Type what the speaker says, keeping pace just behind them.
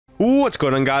What's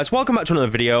going on, guys? Welcome back to another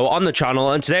video on the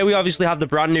channel, and today we obviously have the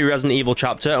brand new Resident Evil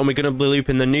chapter, and we're going to be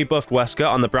looping the new buffed Wesker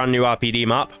on the brand new RPD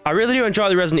map. I really do enjoy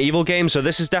the Resident Evil game, so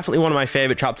this is definitely one of my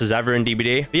favorite chapters ever in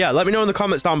DBD. But yeah, let me know in the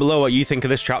comments down below what you think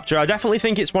of this chapter. I definitely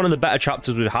think it's one of the better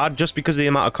chapters we've had, just because of the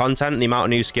amount of content and the amount of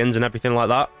new skins and everything like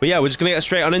that. But yeah, we're just going to get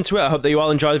straight on into it. I hope that you all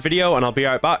enjoy the video, and I'll be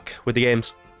right back with the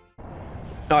games.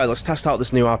 Alright, let's test out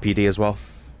this new RPD as well.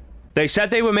 They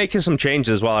said they were making some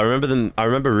changes as well. I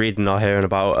remember reading or hearing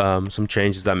about some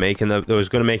changes they're making. They was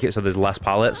going to make it so there's less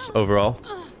pallets overall.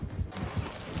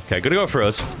 Okay, gonna go for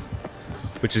us,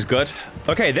 which is good.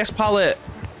 Okay, this pallet.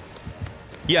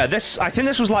 Yeah, I think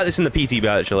this was like this in the PTB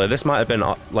actually. This might have been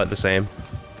like the same.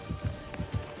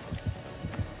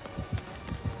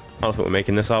 I don't think we're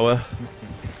making this hour.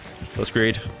 Let's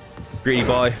greedy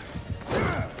boy.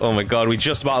 Oh my god, we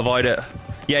just about avoid it.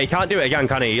 Yeah, he can't do it again,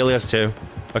 can he? He only has two.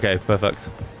 Okay, perfect.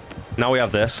 Now we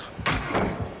have this.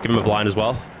 Give him a blind as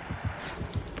well.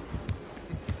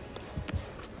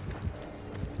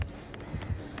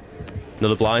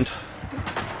 Another blind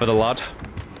for the lad.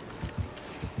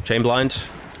 Chain blind.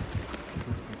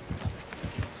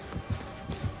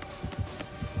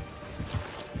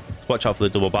 Watch out for the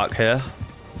double back here.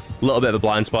 A little bit of a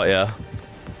blind spot, yeah.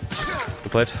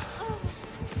 Good played.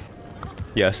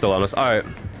 Yeah, still on us. Alright.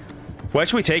 Where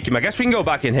should we take him? I guess we can go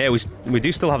back in here. We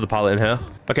do still have the pallet in here.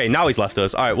 Okay, now he's left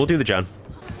us. All right, we'll do the gen.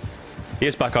 He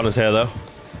is back on us here, though.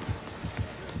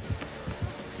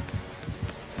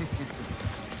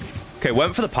 Okay,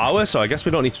 went for the power, so I guess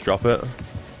we don't need to drop it.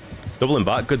 Doubling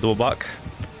back. Good double back.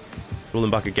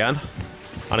 Doubling back again.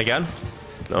 And again.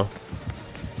 No.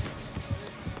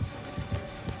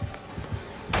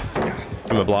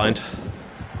 I'm a blind.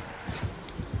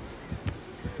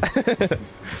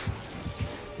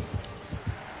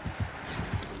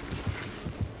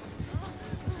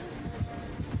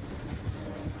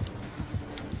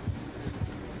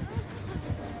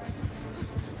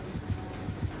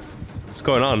 What's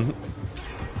going on?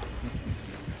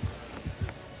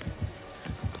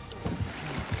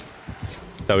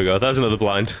 There we go. There's another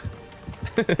blind.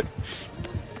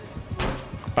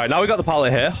 Alright, now we got the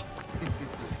pallet here.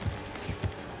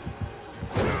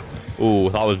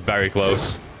 Ooh, that was very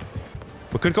close.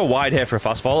 We could go wide here for a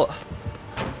fast vault.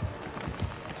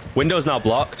 Window's now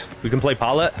blocked. We can play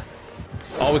pallet.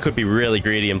 Or we could be really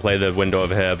greedy and play the window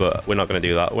over here, but we're not going to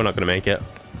do that. We're not going to make it.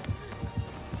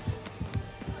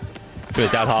 Gonna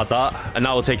dead hard that, and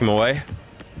now we'll take him away.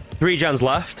 3 gens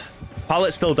left.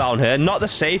 Pallet's still down here. Not the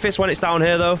safest when it's down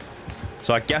here though,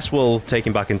 so I guess we'll take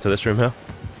him back into this room here.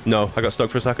 No, I got stuck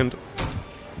for a second.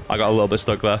 I got a little bit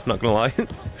stuck there, not gonna lie.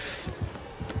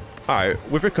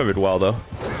 Alright, we've recovered well though.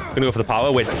 Gonna go for the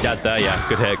power. We're dead there. Yeah,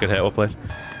 good hit, well played.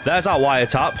 There's our wire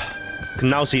tap. Can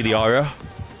now see the aura,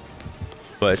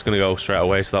 but it's gonna go straight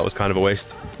away, so that was kind of a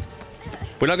waste.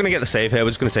 We're not going to get the save here. We're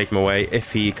just going to take him away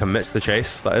if he commits the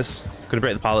chase, that is. Going to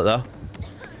break the pallet there.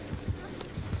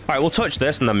 Alright, we'll touch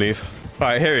this and then move.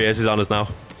 Alright, here he is. He's on us now.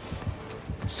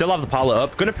 Still have the pallet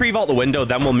up. Going to pre-vault the window,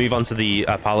 then we'll move on to the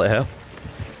pallet here.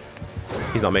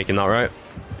 He's not making that right.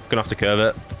 Going to have to curve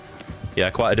it.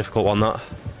 Yeah, quite a difficult one,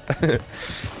 that.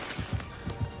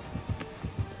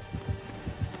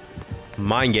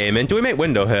 Mind gaming. Do we make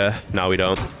window here? No, we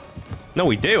don't. No,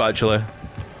 we do, actually.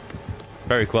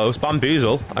 Very close.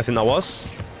 Bamboozle, I think that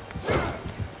was.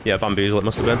 Yeah, bamboozle it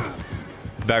must have been.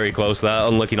 Very close there.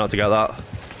 Unlucky not to get that.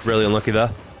 Really unlucky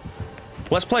there.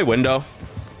 Let's play window.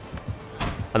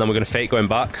 And then we're going to fake going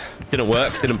back. Didn't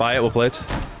work. Didn't buy it. We'll play it.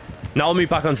 Now we'll move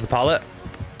back onto the pallet.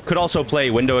 Could also play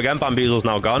window again. Bamboozle's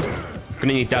now gone.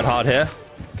 Gonna need dead hard here.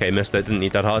 Okay, missed it. Didn't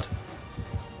need dead hard.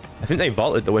 I think they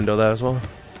vaulted the window there as well.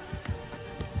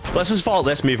 Let's just vault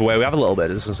this, move away. We have a little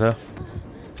bit of distance here.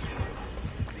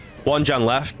 1 gen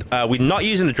left. We're not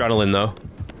using adrenaline though.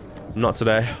 Not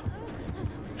today.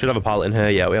 Should have a pallet in here.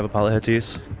 Yeah, we have a pallet here to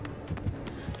use.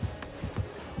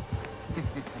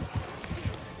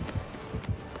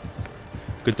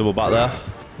 Good double back there.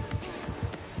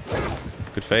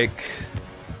 Good fake.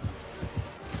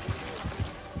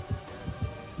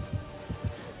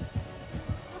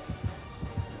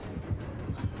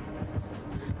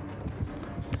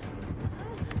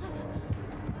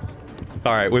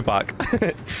 Alright, we're back.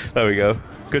 There we go.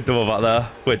 Good double back there.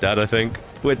 We're dead, I think.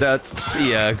 We're dead.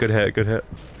 Yeah, good hit, good hit.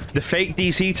 The fake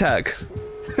DC tech.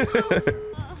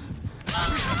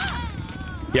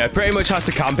 Yeah, pretty much has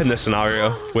to camp in this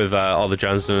scenario with all the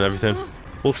gens and everything.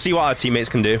 We'll see what our teammates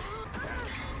can do.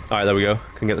 Alright, there we go.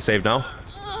 Can get the save now.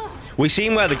 We've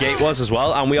seen where the gate was as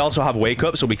well, and we also have wake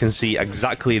up, so we can see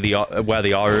exactly where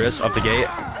the aura is of the gate.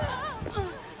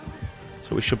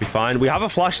 So we should be fine. We have a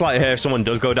flashlight here if someone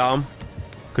does go down.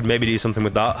 Could maybe do something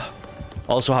with that.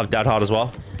 Also have dead hard as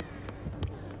well.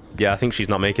 Yeah, I think she's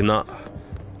not making that.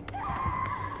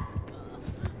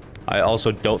 I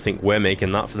also don't think we're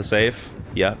making that for the save.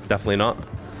 Yeah, definitely not.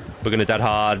 We're gonna dead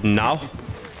hard now.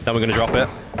 Then we're gonna drop it.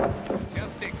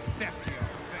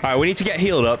 Alright, we need to get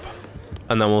healed up.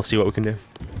 And then we'll see what we can do.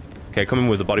 Okay, come in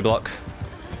with the body block.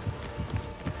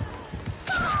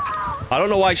 I don't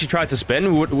know why she tried to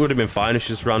spin. Would have been fine if she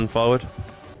just ran forward.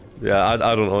 Yeah,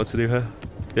 I don't know what to do here.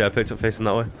 Yeah, I picked up facing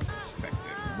that way.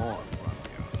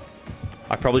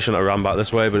 I probably shouldn't have ran back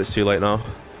this way, but it's too late now.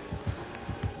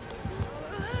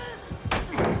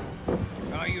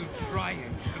 Are you trying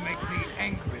to make me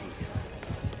angry?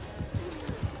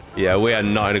 Yeah, we are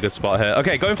not in a good spot here.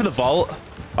 Okay, going for the vault.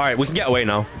 All right, we can get away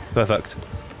now. Perfect.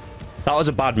 That was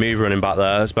a bad move running back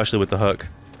there, especially with the hook.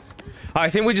 I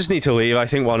think we just need to leave. I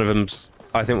think one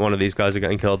of these guys are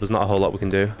getting killed. There's not a whole lot we can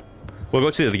do. We'll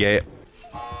go to the other gate.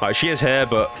 All right, she is here,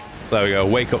 but there we go.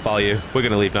 Wake up value. We're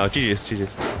gonna leave now. GG's,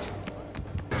 GG's.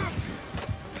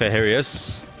 Okay, here he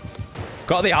is.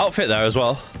 Got the outfit there as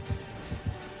well.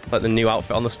 Like the new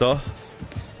outfit on the store.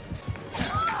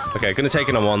 Okay, gonna take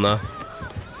it on one there.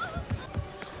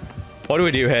 What do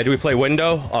we do here? Do we play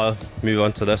window or move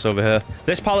on to this over here?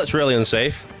 This pallet's really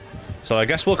unsafe. So I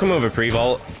guess we'll come over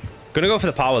pre-vault. Gonna go for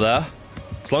the power there.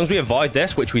 As long as we avoid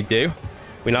this, which we do,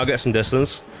 we now get some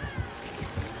distance.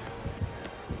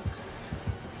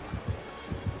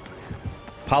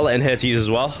 Pallet in here to use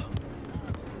as well.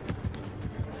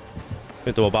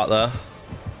 Gonna double back there.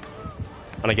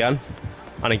 And again.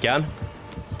 And again.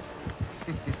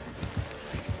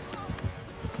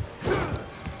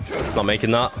 Not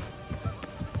making that.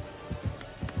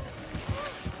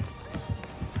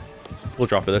 We'll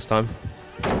drop it this time.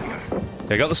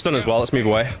 Okay, got the stun as well. Let's move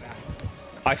away.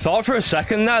 I thought for a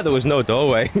second there was no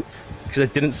doorway. Because I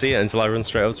didn't see it until I ran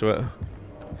straight up to it.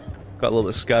 Got a little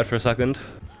bit scared for a second.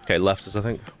 Okay, left us, I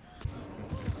think.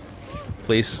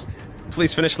 Please.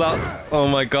 Please finish that. Oh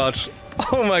my god.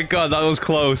 Oh my god, that was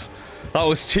close. That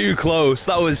was too close.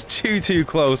 That was too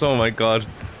close. Oh my god.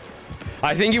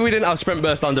 I think if we didn't have sprint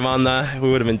burst on demand there,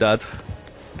 we would have been dead.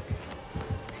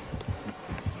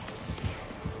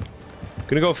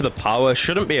 Gonna go for the power.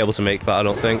 Shouldn't be able to make that, I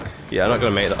don't think. Yeah, not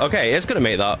gonna make that. Okay, it's gonna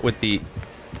make that with the...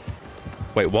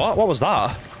 Wait, what? What was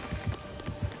that?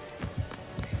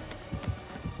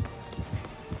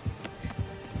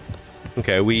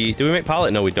 Okay, do we make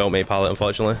pallet? No, we don't make pallet,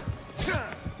 unfortunately.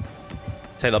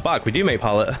 Take that back. We do make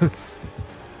pallet.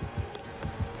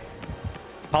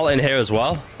 Pallet in here as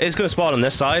well. It's gonna spawn on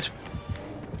this side.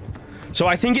 So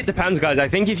I think it depends, guys. I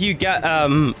think if you get,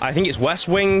 I think it's west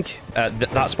wing,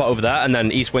 that spot over there, and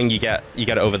then east wing, you get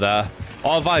it over there,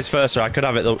 or vice versa. I could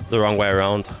have it the wrong way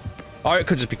around, or it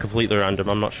could just be completely random.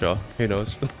 I'm not sure. Who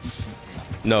knows?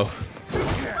 No.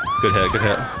 Good hit. Good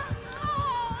hit.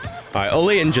 All right,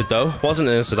 only injured though. Wasn't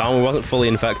in a sedan. We wasn't fully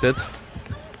infected.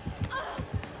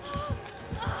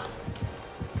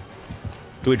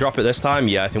 Do we drop it this time?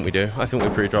 Yeah, I think we do. I think we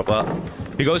pre-drop that.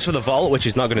 He goes for the vault, which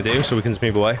he's not going to do, so we can just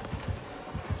move away.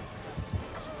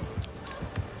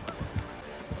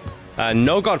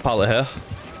 No god pallet here.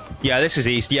 Yeah, this is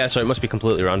east. Yeah, so it must be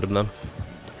completely random then.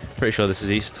 Pretty sure this is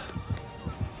east.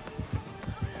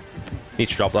 Need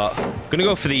to drop that. Gonna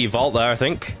go for the vault there, I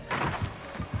think.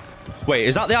 Wait,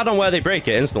 is that the add-on where they break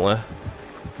it instantly? I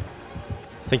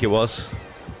think it was.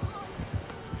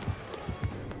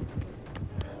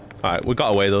 Alright, we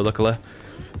got away though, luckily.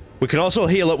 We can also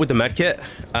heal up with the medkit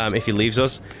if he leaves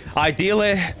us.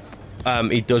 Ideally,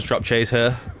 he does drop chase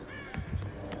here.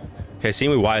 Okay,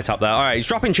 seeing we wiretap there. Alright, he's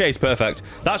dropping chase, perfect.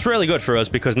 That's really good for us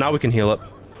because now we can heal up.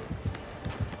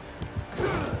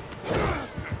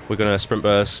 We're gonna sprint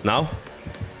burst now.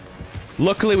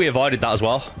 Luckily, we avoided that as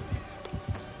well.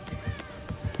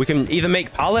 We can either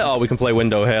make pallet or we can play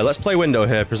window here. Let's play window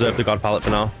here, preserve the god pallet for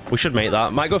now. We should make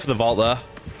that. Might go for the vault there.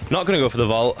 Not gonna go for the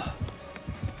vault.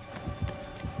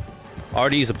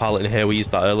 Already used a pallet in here. We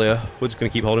used that earlier. We're just gonna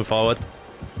keep holding forward.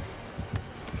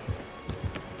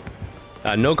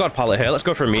 No god pallet here. Let's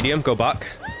go for a medium. Go back.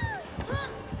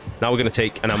 Now we're gonna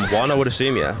take an M1, I would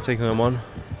assume. Yeah, taking an M1.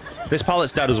 This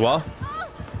pallet's dead as well.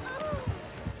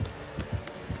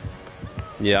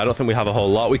 Yeah, I don't think we have a whole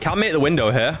lot. We can make the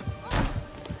window here.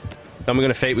 Then we're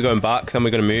gonna fake. We're going back. Then we're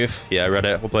gonna move. Yeah, read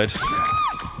it. We'll play it.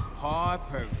 High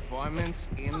performance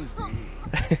indeed.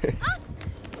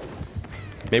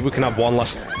 Maybe we can have one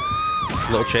last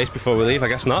little chase before we leave. I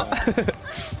guess not.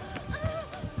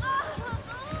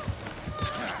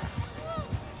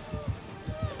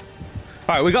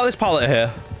 Alright, we got this pallet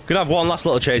here. Gonna have one last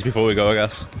little chase before we go, I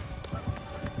guess.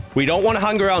 We don't want to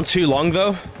hang around too long,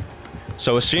 though.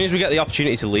 So as soon as we get the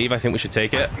opportunity to leave, I think we should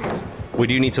take it. We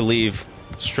do need to leave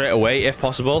straight away if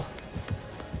possible.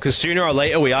 Because sooner or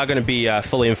later we are going to be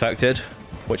fully infected,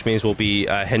 which means we'll be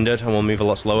hindered and we'll move a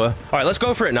lot slower. All right, let's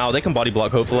go for it now. They can body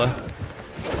block, hopefully.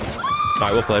 All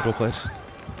right, well played, well played.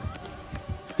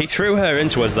 He threw her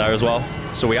into us there as well.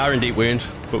 So we are in deep wound,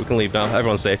 but we can leave now.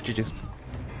 Everyone's safe. GG's.